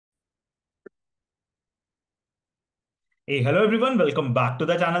Hey, hello everyone. Welcome back to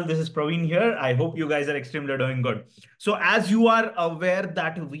the channel. This is Praveen here. I hope you guys are extremely doing good. So as you are aware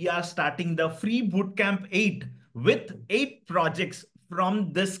that we are starting the free bootcamp 8 with 8 projects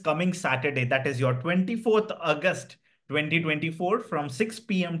from this coming Saturday. That is your 24th August 2024 from 6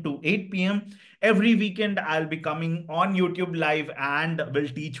 p.m. to 8 p.m. Every weekend, I'll be coming on YouTube live and will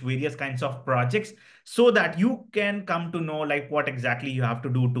teach various kinds of projects so that you can come to know like what exactly you have to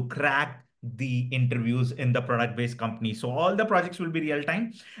do to crack the interviews in the product-based company. So all the projects will be real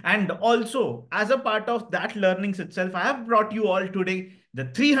time. And also, as a part of that learnings itself, I have brought you all today the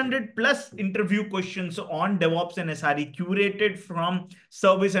 300 plus interview questions on DevOps and SRE curated from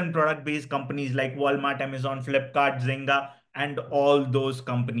service and product-based companies like Walmart, Amazon, Flipkart, Zynga, and all those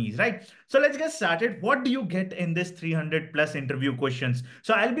companies, right? So let's get started. What do you get in this 300 plus interview questions?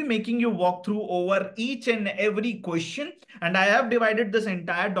 So I'll be making you walk through over each and every question, and I have divided this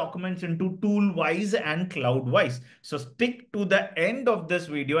entire documents into tool wise and cloud wise. So stick to the end of this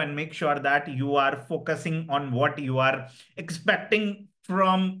video and make sure that you are focusing on what you are expecting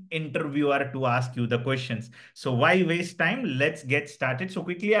from interviewer to ask you the questions. So why waste time? Let's get started. So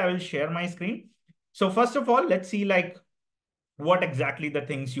quickly, I will share my screen. So first of all, let's see like what exactly the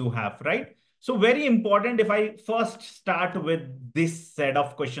things you have, right? So very important, if I first start with this set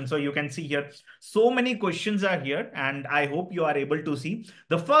of questions. So you can see here, so many questions are here, and I hope you are able to see.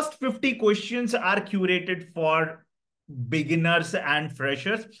 The first 50 questions are curated for beginners and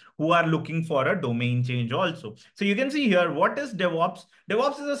freshers who are looking for a domain change also. So you can see here, what is DevOps?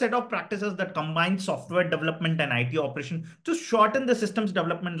 DevOps is a set of practices that combine software development and IT operation to shorten the system's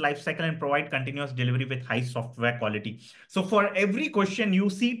development lifecycle and provide continuous delivery with high software quality. So for every question you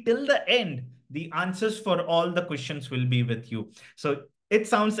see till the end, the answers for all the questions will be with you. So it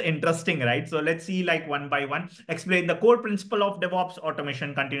sounds interesting, right? So let's see like one by one. Explain the core principle of DevOps: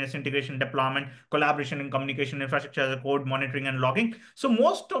 automation, continuous integration, deployment, collaboration and communication, infrastructure as a code, monitoring and logging. So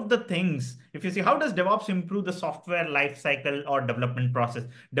most of the things, if you see, how does DevOps improve the software lifecycle or development process?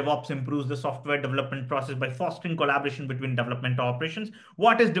 DevOps improves the software development process by fostering collaboration between development operations.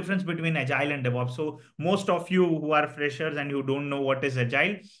 What is difference between Agile and DevOps? So most of you who are freshers and you don't know what is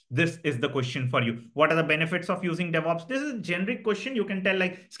Agile, this is the question for you. What are the benefits of using DevOps? This is a generic question. You can tell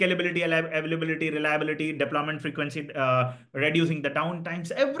like scalability, availability, reliability, deployment frequency, reducing the downtimes,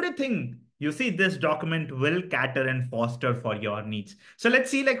 everything. You see, this document will cater and foster for your needs. So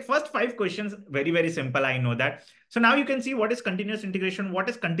let's see like first 5 questions, very, very simple. I know that. So now you can see what is continuous integration, what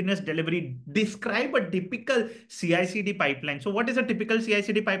is continuous delivery. Describe a typical CI/CD pipeline. So what is a typical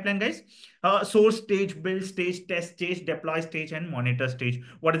CI/CD pipeline, guys? Source stage, build stage, test stage, deploy stage, and monitor stage.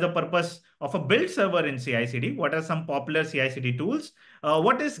 What is the purpose of a build server in CI/CD? What are some popular CI/CD tools?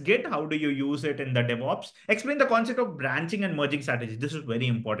 What is Git? How do you use it in the DevOps? Explain the concept of branching and merging strategy. This is very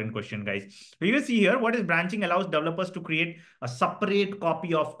important question, guys. So you see here, what is branching? Allows developers to create a separate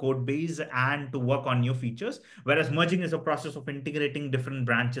copy of code base and to work on new features, whereas merging is a process of integrating different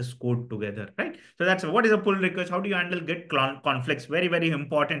branches code together, right? So that's what is a pull request. How do you handle Git conflicts? Very, very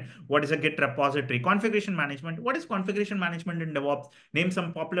important. What is a Git repository? Configuration management. What is configuration management in DevOps? Name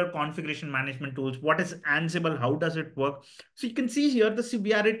some popular configuration management tools. What is Ansible? How does it work? So you can see here the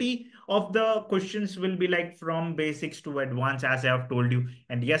severity of the questions will be like from basics to advanced, as I have told you.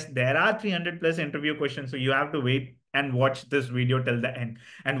 And yes, there are 300 plus interview questions. So you have to wait and watch this video till the end.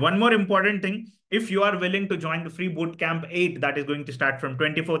 And one more important thing, if you are willing to join the free bootcamp 8 that is going to start from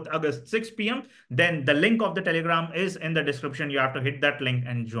 24th August 6 p.m., then the link of the Telegram is in the description. You have to hit that link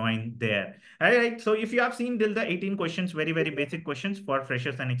and join there. All right. So if you have seen till the 18 questions, very, very basic questions for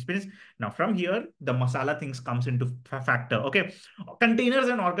freshers and experienced. Now from here, the masala things comes into factor. Okay. Containers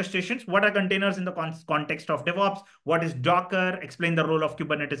and orchestrations. What are containers in the context of DevOps? What is Docker? Explain the role of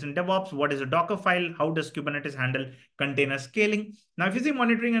Kubernetes in DevOps. What is a Docker file? How does Kubernetes handle container scaling? Now, if you see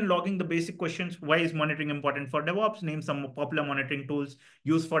monitoring and logging, the basic questions: why is monitoring important for DevOps? Name some popular monitoring tools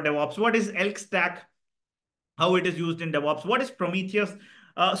used for DevOps. What is Elk Stack? How it is used in DevOps? What is Prometheus?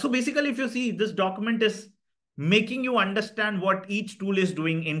 So basically, if you see, this document is making you understand what each tool is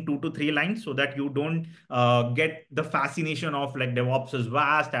doing in 2 to 3 lines so that you don't get the fascination of like DevOps is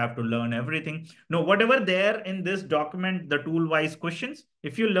vast, I have to learn everything. No, whatever there in this document, the tool wise questions,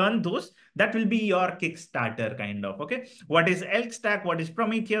 if you learn those, that will be your Kickstarter kind of. Okay. What is Elk Stack? What is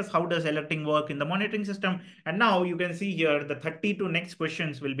Prometheus? How does alerting work in the monitoring system? And now you can see here the 32 next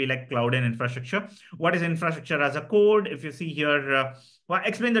questions will be like cloud and infrastructure. What is infrastructure as a code? If you see here, well,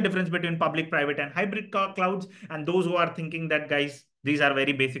 explain the difference between public, private, and hybrid clouds. And those who are thinking that, guys, These are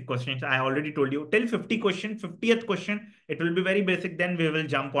very basic questions. I already told you till 50 question, 50th question, it will be very basic. Then we will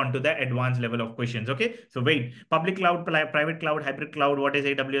jump on to the advanced level of questions. Okay. So wait, public cloud, private cloud, hybrid cloud, what is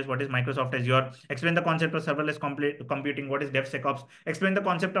AWS, what is Microsoft Azure, explain the concept of serverless computing, what is DevSecOps, explain the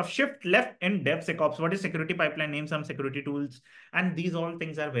concept of shift left in DevSecOps, what is security pipeline, name some security tools. And these all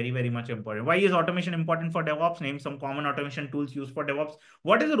things are very, very much important. Why is automation important for DevOps? Name some common automation tools used for DevOps.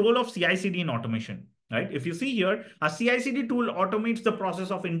 What is the role of CI/CD in automation? Right? If you see here, a CI/CD tool automates the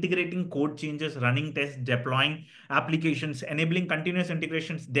process of integrating code changes, running tests, deploying applications, enabling continuous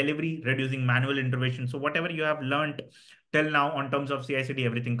integrations, delivery, reducing manual intervention. So whatever you have learned till now on terms of CI/CD,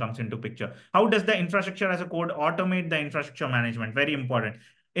 everything comes into picture. How does the infrastructure as a code automate the infrastructure management? Very important.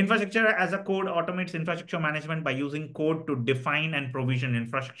 Infrastructure as a code automates infrastructure management by using code to define and provision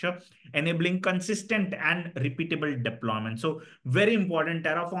infrastructure, enabling consistent and repeatable deployment. So very important.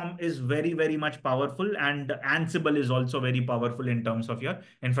 Terraform is very, very much powerful, and Ansible is also very powerful in terms of your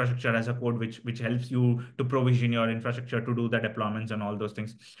infrastructure as a code, which helps you to provision your infrastructure to do the deployments and all those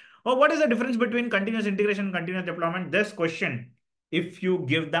things. Oh, what is the difference between continuous integration and continuous deployment? This question, if you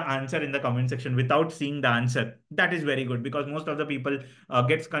give the answer in the comment section without seeing the answer, that is very good, because most of the people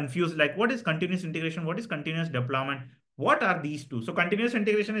gets confused, like what is continuous integration, what is continuous deployment, what are these two? So continuous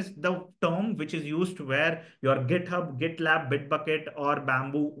integration is the term which is used where your GitHub, GitLab, Bitbucket, or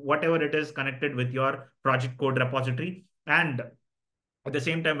Bamboo, whatever it is, connected with your project code repository. And at the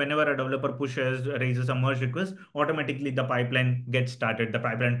same time, whenever a developer raises a merge request, automatically the pipeline gets started. The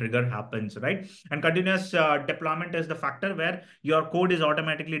pipeline trigger happens, right? And continuous deployment is the factor where your code is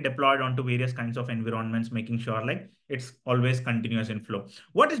automatically deployed onto various kinds of environments, making sure like it's always continuous in flow.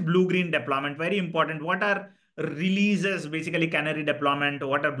 What is blue-green deployment? Very important. What are releases, basically canary deployment?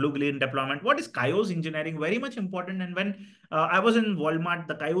 What are blue-green deployment? What is 𝐄𝐽 engineering? Very much important. And when I was in Walmart,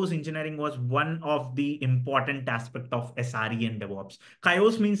 the 𝐄𝐽 engineering was one of the important aspect of SRE and DevOps.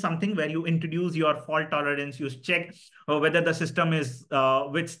 𝐄𝐽 means something where you introduce your fault tolerance, you check whether the system is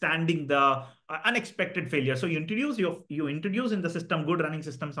withstanding the unexpected failure. So you introduce in the system, good running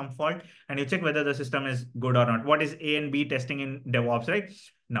system, some fault, and you check whether the system is good or not. What is A and B testing in DevOps, right?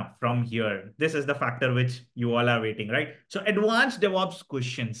 Now, from here, this is the factor which you all are waiting, right? So advanced DevOps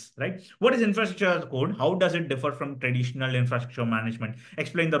questions, right? What is infrastructure as code? How does it differ from traditional infrastructure management?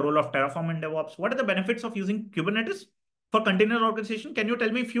 Explain the role of Terraform and DevOps. What are the benefits of using Kubernetes for container organization? Can you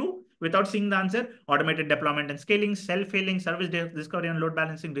tell me few without seeing the answer? Automated deployment and scaling, self-healing, service discovery and load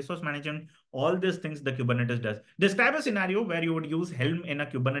balancing, resource management, all these things the Kubernetes does. Describe a scenario where you would use Helm in a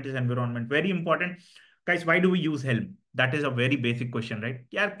Kubernetes environment. Very important. Guys, why do we use Helm? That is a very basic question, right?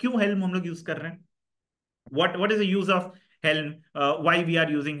 यार क्यों Helm हम लोग use कर रहे हैं? What is the use of Helm? Why we are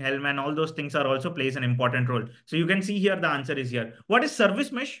using Helm, and all those things are also plays an important role. So you can see here the answer is here. What is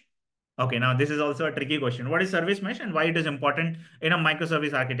service mesh? Okay, now this is also a tricky question. What is service mesh and why it is important in a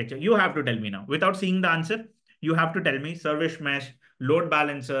microservice architecture? You have to tell me now. Without seeing the answer, you have to tell me service mesh, load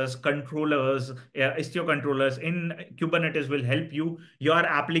balancers, controllers, Istio controllers in Kubernetes will help your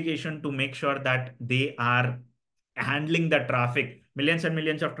application to make sure that they are handling the traffic. Millions and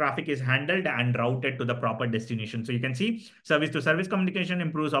millions of traffic is handled and routed to the proper destination. So you can see service to service communication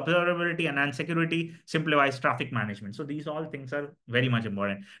improves observability, enhance security, simplifies traffic management. So these all things are very much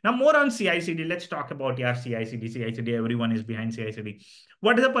important. Now more on CI/CD. Let's talk about your CI/CD. CI/CD, everyone is behind CI/CD.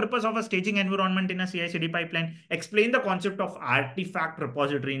 What is the purpose of a staging environment in a CI/CD pipeline? Explain the concept of artifact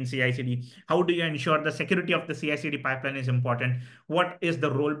repository in CI/CD. How do you ensure the security of the CI/CD pipeline is important? What is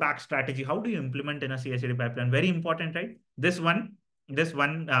the rollback strategy? How do you implement in a CI/CD pipeline? Very important, right? This one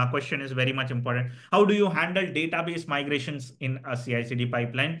question is very much important. How do you handle database migrations in a CI/CD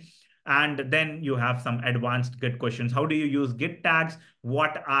pipeline? And then you have some advanced Git questions. How do you use Git tags?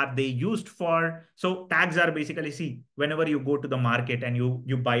 What are they used for? So tags are basically, see, whenever you go to the market and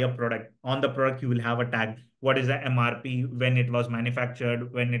you buy a product, on the product, you will have a tag. What is the MRP, when it was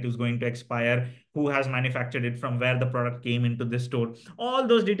manufactured, when it is going to expire, who has manufactured it, from where the product came into the store. All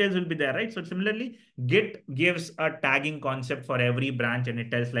those details will be there, right? So similarly, Git gives a tagging concept for every branch, and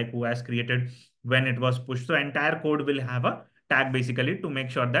it tells like who has created, when it was pushed. So entire code will have a tag basically to make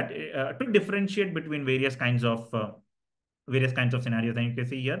sure that to differentiate between various kinds of scenarios. And you can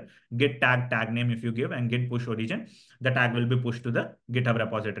see here git tag name if you give, and git push origin, the tag will be pushed to the GitHub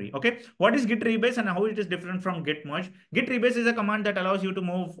repository. Okay, what is git rebase and how it is different from git merge? Git rebase is a command that allows you to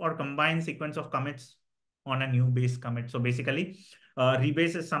move or combine sequence of commits on a new base commit. So basically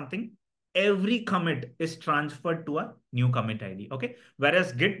rebase is something, every commit is transferred to a new commit ID. Okay,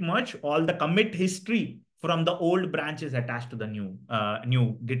 whereas git merge, all the commit history from the old branch is attached to the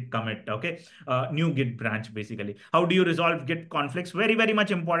new git commit. Okay, new git branch basically. How do you resolve git conflicts? Very, very much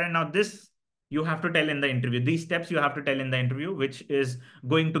important. Now this You have to tell in the interview. These steps you have to tell in the interview, which is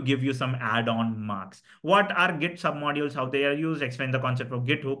going to give you some add-on marks. What are Git submodules, how they are used, explain the concept of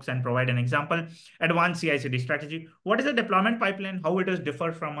Git hooks and provide an example. Advanced CI/CD strategy. What is a deployment pipeline? How it is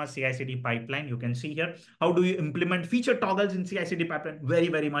differ from a CI/CD pipeline? You can see here. How do you implement feature toggles in CI/CD pipeline? Very,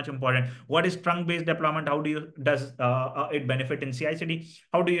 very much important. What is trunk-based deployment? How does it benefit in CI/CD?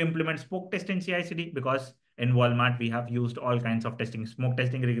 How do you implement spoke test in CI/CD? Because in Walmart, we have used all kinds of testing, smoke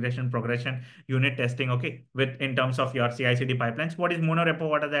testing, regression, progression, unit testing, okay, with in terms of your CI/CD pipelines. What is monorepo?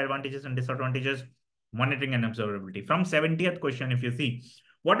 What are the advantages and disadvantages? Monitoring and observability. From 70th question, if you see,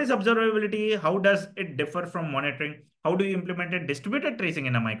 what is observability? How does it differ from monitoring? How do you implement it? Distributed tracing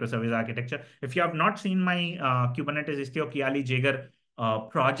in a microservice architecture. If you have not seen my Kubernetes Istio 𝐂𝐈𝐒𝐲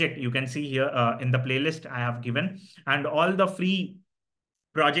project, you can see here in the playlist I have given, and all the free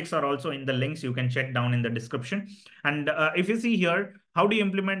projects are also in the links. You can check down in the description. And if you see here, how do you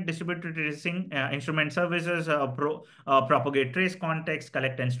implement distributed tracing, instrument services, propagate trace context,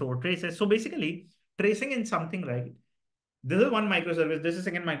 collect and store traces? So basically, tracing in something, right? This is one microservice, this is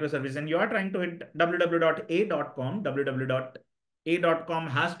second microservice, and you are trying to hit www.a.com, www.a.com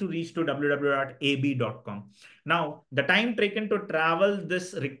has to reach to www.ab.com. Now, the time taken to travel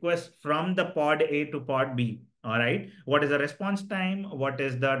this request from the pod A to pod B, all right, what is the response time, what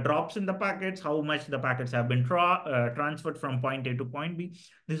is the drops in the packets, how much the packets have been transferred from point A to point B,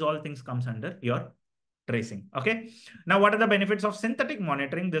 these all things comes under your tracing. Okay. Now, what are the benefits of synthetic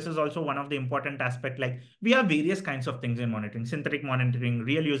monitoring? This is also one of the important aspect. Like we have various kinds of things in monitoring: synthetic monitoring,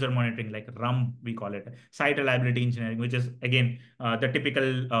 real user monitoring, like RUM, we call it, site reliability engineering, which is again the typical.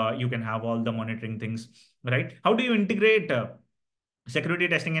 You can have all the monitoring things, right? How do you integrate security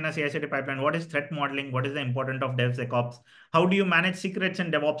testing in a CI/CD pipeline? What is threat modeling? What is the importance of DevSecOps? How do you manage secrets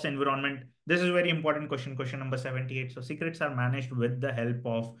in DevOps environment? This is a very important question, question number 78. So secrets are managed with the help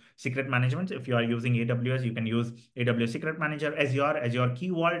of secret management. If you are using AWS, you can use AWS Secret Manager, Azure Key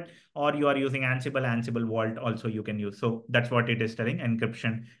Vault, or you are using Ansible Vault also you can use. So that's what it is telling: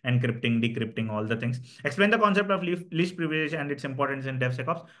 encryption, encrypting, decrypting, all the things. Explain the concept of least privilege and its importance in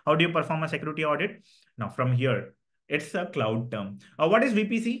DevSecOps. How do you perform a security audit? Now from here, it's a cloud term. What is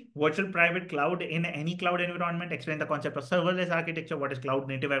VPC? Virtual Private Cloud in any cloud environment. Explain the concept of serverless architecture. What is cloud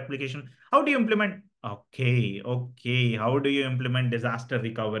native application? How do you implement? Okay. How do you implement disaster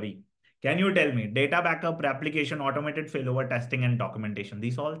recovery? Can you tell me? Data backup, replication, automated failover testing, and documentation.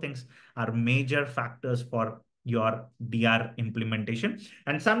 These all things are major factors for your DR implementation.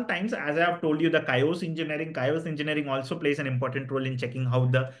 And sometimes, as I have told you, the chaos engineering also plays an important role in checking how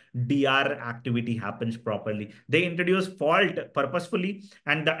the DR activity happens properly. They introduce fault purposefully,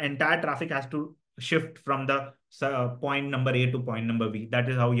 and the entire traffic has to shift from the point number A to point number B. That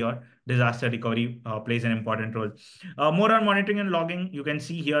is how your disaster recovery plays an important role. More on monitoring and logging. You can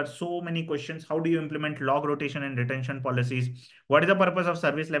see here so many questions. How do you implement log rotation and retention policies? What is the purpose of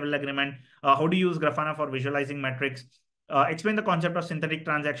service level agreement? How do you use Grafana for visualizing metrics? Explain the concept of synthetic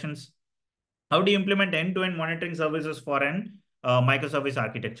transactions. How do you implement end-to-end monitoring services for an microservice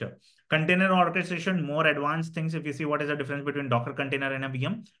architecture? Container orchestration, more advanced things. If you see what is the difference between Docker container and a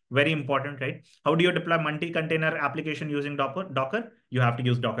VM, very important, right? How do you deploy multi-container application using Docker? You have to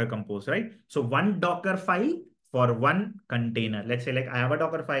use Docker Compose, right? So one Docker file for one container. Let's say like I have a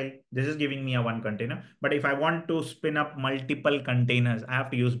Docker file. This is giving me a one container. But if I want to spin up multiple containers, I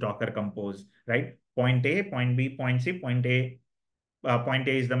have to use Docker Compose, right? Point A, point B, point C, point A. Point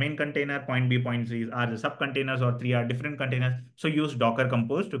A is the main container, point B, point C are the sub containers, or three are different containers. So use Docker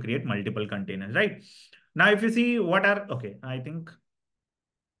Compose to create multiple containers, right? Now, if you see what are, okay, I think,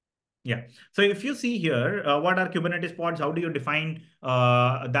 yeah. So if you see here, what are Kubernetes pods? How do you define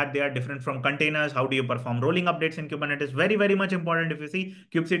that they are different from containers? How do you perform rolling updates in Kubernetes? Very, very much important. If you see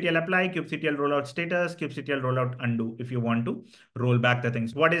kubectl apply, kubectl rollout status, kubectl rollout undo, if you want to roll back the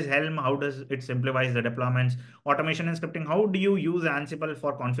things. What is Helm? How does it simplifies the deployments? Automation and scripting. How do you use Ansible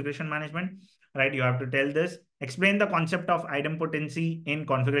for configuration management? Right, you have to tell this. Explain the concept of idempotency in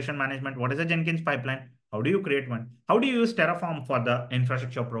configuration management. What is a Jenkins pipeline? How do you create one? How do you use Terraform for the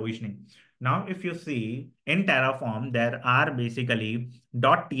infrastructure provisioning? Now, if you see in Terraform, there are basically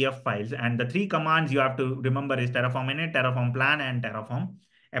 .tf files, and the three commands you have to remember is Terraform init, Terraform plan, and Terraform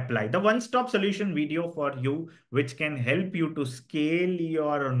apply. The one-stop solution video for you, which can help you to scale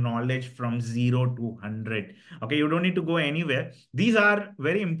your knowledge from 0 to 100. Okay, you don't need to go anywhere. These are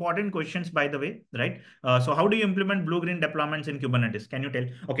very important questions, by the way, right? So how do you implement blue-green deployments in Kubernetes? Can you tell?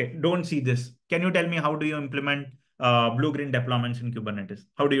 Okay, don't see this. Can you tell me how do you implement blue-green deployments in Kubernetes?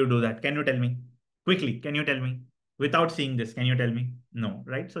 How do you do that? Can you tell me? Quickly, can you tell me? without seeing this? Can you tell me? No,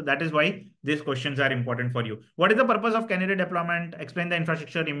 right? So that is why these questions are important for you. What is the purpose of canary deployment? Explain the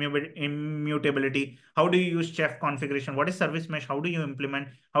infrastructure immutability. How do you use chef configuration? What is service mesh? How do you implement?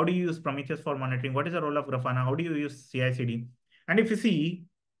 How do you use Prometheus for monitoring? What is the role of Grafana? How do you use CI/CD? And if you see,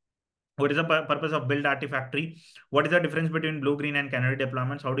 what is the purpose of build artifactory? What is the difference between blue, green, and canary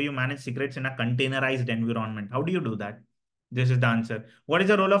deployments? How do you manage secrets in a containerized environment? How do you do that? This is the answer. What is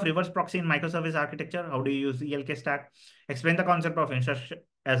the role of reverse proxy in microservice architecture? How do you use ELK stack? Explain the concept of infrastructure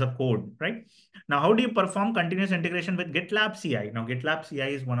as a code, right? Now, how do you perform continuous integration with GitLab CI? Now, GitLab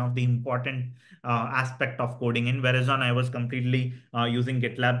CI is one of the important aspect of coding. In Verizon, I was completely using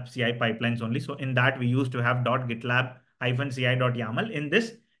GitLab CI pipelines only. So in that, we used to have .gitlab-ci.yaml. In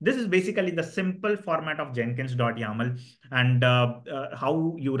this is basically the simple format of Jenkins.yaml, and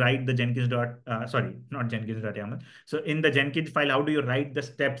how you write the Jenkins sorry, not Jenkins.yaml. So in the Jenkins file, how do you write the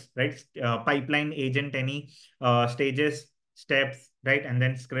steps, right? Pipeline, agent, any stages, steps, right? And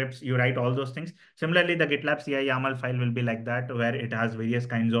then scripts, you write all those things. Similarly, the GitLab CI YAML file will be like that, where it has various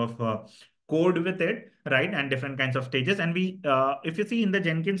kinds of code with it, right? And different kinds of stages. And if you see in the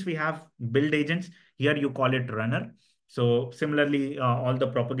Jenkins, we have build agents. Here you call it runner. So similarly, all the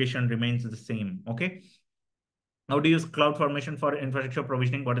propagation remains the same. Okay. How do you use CloudFormation for infrastructure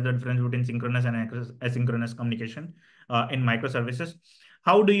provisioning? What is the difference between synchronous and asynchronous communication in microservices?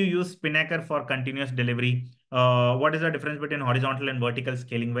 How do you use Spinnaker for continuous delivery? What is the difference between horizontal and vertical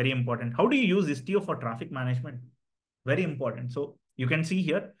scaling? Very important. How do you use Istio for traffic management? Very important. So you can see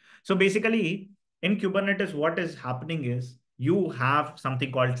here. So basically, in Kubernetes, what is happening is you have something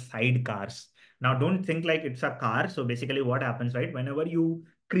called sidecars. Now, don't think like it's a car. So basically what happens, right? Whenever you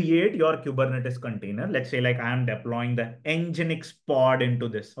create your Kubernetes container, let's say like I am deploying the Nginx pod into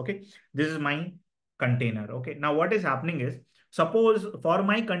this. Okay. This is my container. Okay. Now what is happening is, suppose for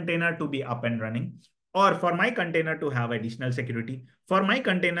my container to be up and running, or for my container to have additional security, for my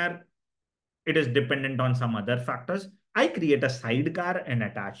container, it is dependent on some other factors. I create a sidecar and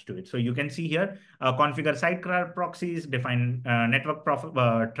attach to it. So you can see here, configure sidecar proxies, define network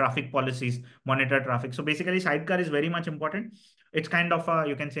traffic policies, monitor traffic. So basically sidecar is very much important. It's kind of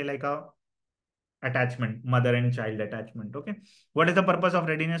you can say like a attachment, mother and child attachment. Okay. What is the purpose of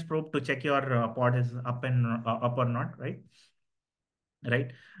readiness probe? To check your pod is up or not, right?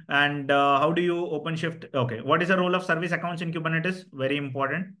 Right. And how do you OpenShift? Okay. What is the role of service accounts in Kubernetes? Very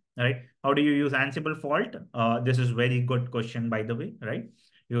important, right? How do you use Ansible fault? This is very good question, by the way, right?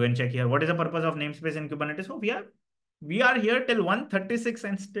 You can check here. What is the purpose of namespace in Kubernetes? Oh, we are here till 1:36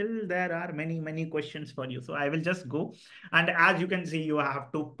 and still there are many questions for you. So I will just go. And as you can see, you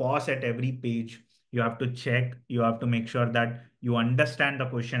have to pause at every page. You have to check, you have to make sure that you understand the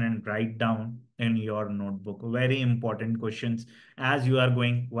question and write down in your notebook. Very important questions. As you are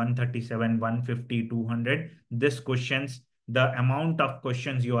going 137, 150, 200, this questions, the amount of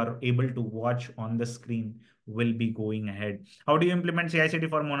questions you are able to watch on the screen will be going ahead. How do you implement CI/CD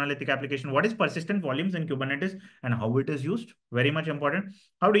for monolithic application? What is persistent volumes in Kubernetes and how it is used? Very much important.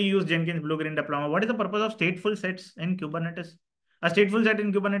 How do you use Jenkins blue-green deployment? What is the purpose of stateful sets in Kubernetes? A stateful set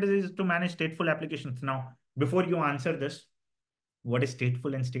in Kubernetes is to manage stateful applications. Now, before you answer this, what is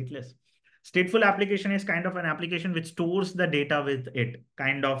stateful and stateless? Stateful application is kind of an application which stores the data with it,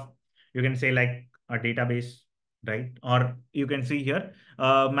 kind of, you can say like a database, right? Or you can see here,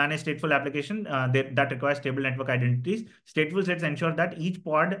 manage stateful application that requires stable network identities. Stateful sets ensure that each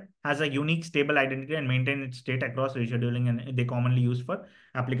pod has a unique stable identity and maintain its state across rescheduling, and they commonly used for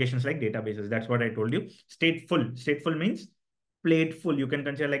applications like databases. That's what I told you. Stateful means plateful. You can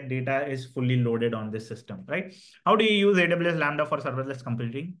consider like data is fully loaded on this system, right? How do you use AWS Lambda for serverless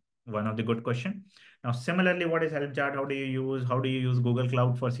computing? One of the good question. Now, similarly, what is help chart? How do you use Google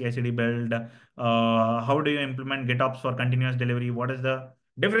Cloud for CI/CD build? How do you implement GitOps for continuous delivery? What is the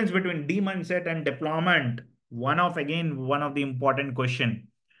difference between daemon set and deployment? One of the important question.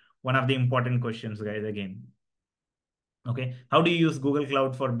 One of the important questions, guys, again. Okay. How do you use Google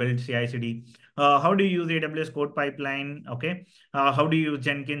Cloud for build CI/CD? How do you use AWS code pipeline? Okay. How do you use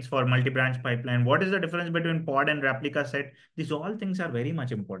Jenkins for multi-branch pipeline? What is the difference between pod and replica set? These all things are very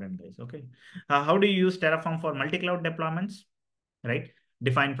much important, guys. Okay. How do you use Terraform for multi-cloud deployments? Right.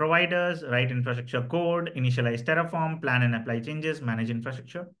 Define providers, write infrastructure code, initialize Terraform, plan and apply changes, manage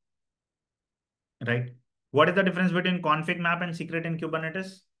infrastructure. Right. What is the difference between config map and secret in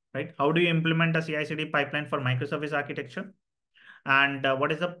Kubernetes? Right. How do you implement a CI/CD pipeline for microservice architecture? And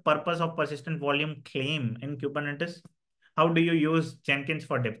what is the purpose of persistent volume claim in Kubernetes? How do you use Jenkins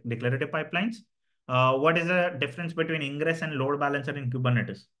for declarative pipelines? What is the difference between ingress and load balancer in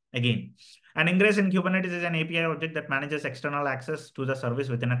Kubernetes? Again, an ingress in Kubernetes is an API object that manages external access to the service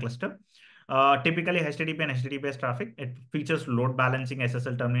within a cluster. Typically HTTP and HTTPS traffic. It features load balancing,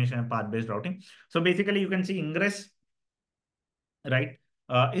 SSL termination, and path-based routing. So basically, you can see ingress, right,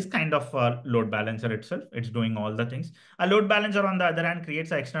 is kind of a load balancer itself. It's doing all the things. A load balancer, on the other hand,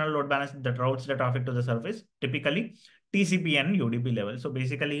 creates an external load balancer that routes the traffic to the surface, typically TCP and UDP level. So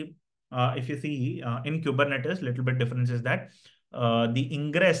basically, if you see in Kubernetes, little bit difference is that the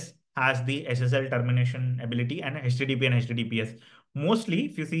ingress has the SSL termination ability and HTTP and HTTPS. Mostly,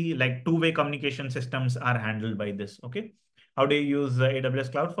 if you see, like two-way communication systems are handled by this. Okay. How do you use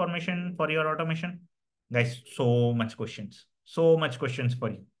AWS Cloud Formation for your automation? Guys, so much questions for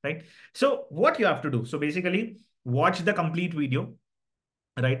you, right? So what you have to do, so basically watch the complete video,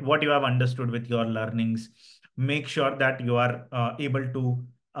 right? What you have understood with your learnings, make sure that you are able to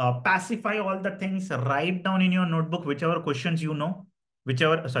pacify all the things, write down in your notebook whichever questions you know,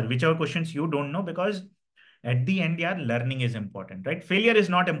 whichever questions you don't know, because at the end, yeah, learning is important, right? Failure is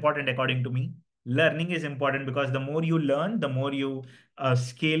not important according to me. Learning is important, because the more you learn, the more you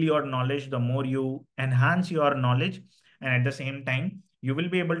scale your knowledge, the more you enhance your knowledge. And at the same time, you will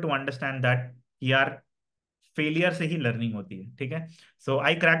be able to understand that, yeah, failure से ही learning होती है, ठीक है. So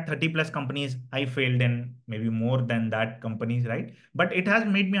I cracked 30 plus companies. I failed in maybe more than that companies, right? But it has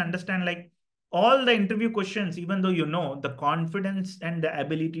made me understand, like, all the interview questions, even though, the confidence and the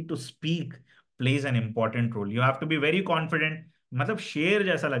ability to speak plays an important role. You have to be very confident. मतलब शेर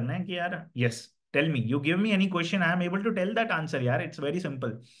जैसा लगना है कि यार, yes, tell me, you give me any question, I am able to tell that answer. यार, it's very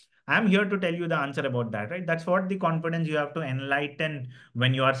simple. I'm here to tell you the answer about that, right? That's what the confidence you have to enlighten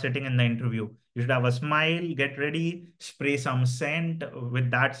when you are sitting in the interview. You should have a smile, get ready, spray some scent. With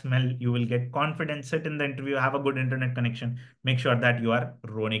that smell, you will get confidence, sit in the interview, have a good internet connection, make sure that you are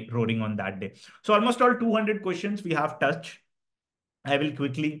roaring on that day. So almost all 200 questions we have touched. I will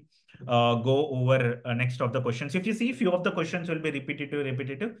quickly go over next of the questions. If you see, few of the questions will be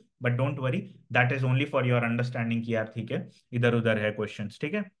repetitive, but don't worry, that is only for your understanding कि यार ठीक है, इधर उधर है questions,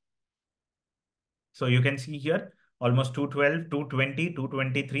 ठीक है? So you can see here almost 212, 220,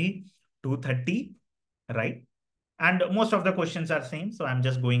 223, 230, right? And most of the questions are same. So I'm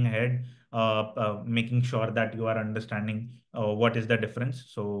just going ahead, making sure that you are understanding what is the difference.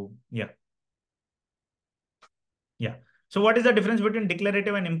 So yeah. Yeah. So what is the difference between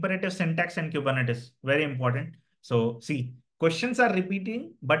declarative and imperative syntax in Kubernetes? Very important. So see, questions are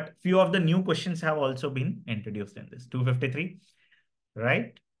repeating, but few of the new questions have also been introduced in this. 253,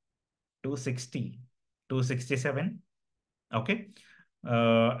 right? 260, 267. Okay.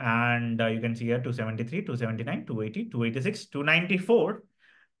 And you can see here 273, 279, 280, 286, 294.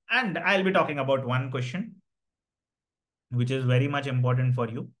 And I'll be talking about one question, which is very much important for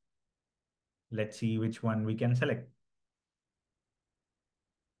you. Let's see which one we can select.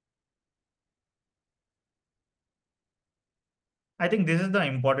 I think this is the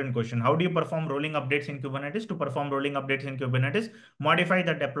important question. How do you perform rolling updates in Kubernetes? To perform rolling updates in Kubernetes, modify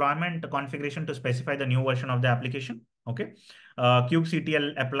the deployment configuration to specify the new version of the application. Okay.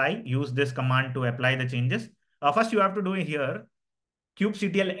 kubectl apply, use this command to apply the changes. First, you have to do here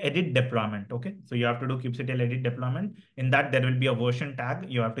kubectl edit deployment. Okay. So you have to do kubectl edit deployment. In that, there will be a version tag.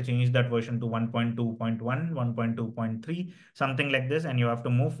 You have to change that version to 1.2.1, 1.2.3, something like this. And you have to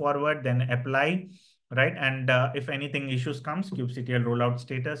move forward, then apply. Right. And if anything issues comes, kubectl rollout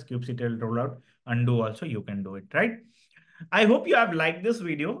status, kubectl rollout undo also, you can do it. Right. I hope you have liked this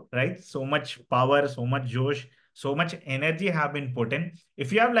video, right? So much power, so much josh, so much energy have been put in.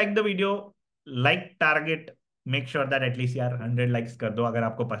 If you have liked the video, like target, make sure that at least यार 100 likes कर दो अगर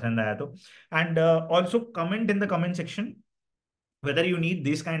आपको पसंद आया तो. And also comment in the comment section whether you need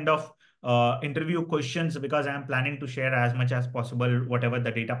these kind of interview questions, because I am planning to share as much as possible, whatever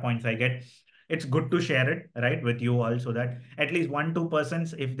the data points I get. It's good to share it, right, with you all, so that at least 1-2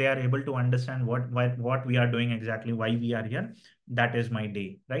 persons, if they are able to understand what we are doing exactly, why we are here, that is my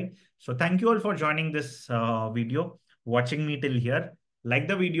day, right? So thank you all for joining this video, watching me till here. Like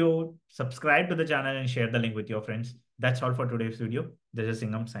the video, subscribe to the channel, and share the link with your friends. That's all for today's video. This is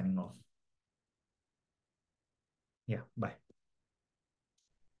Singham signing off. Yeah, bye.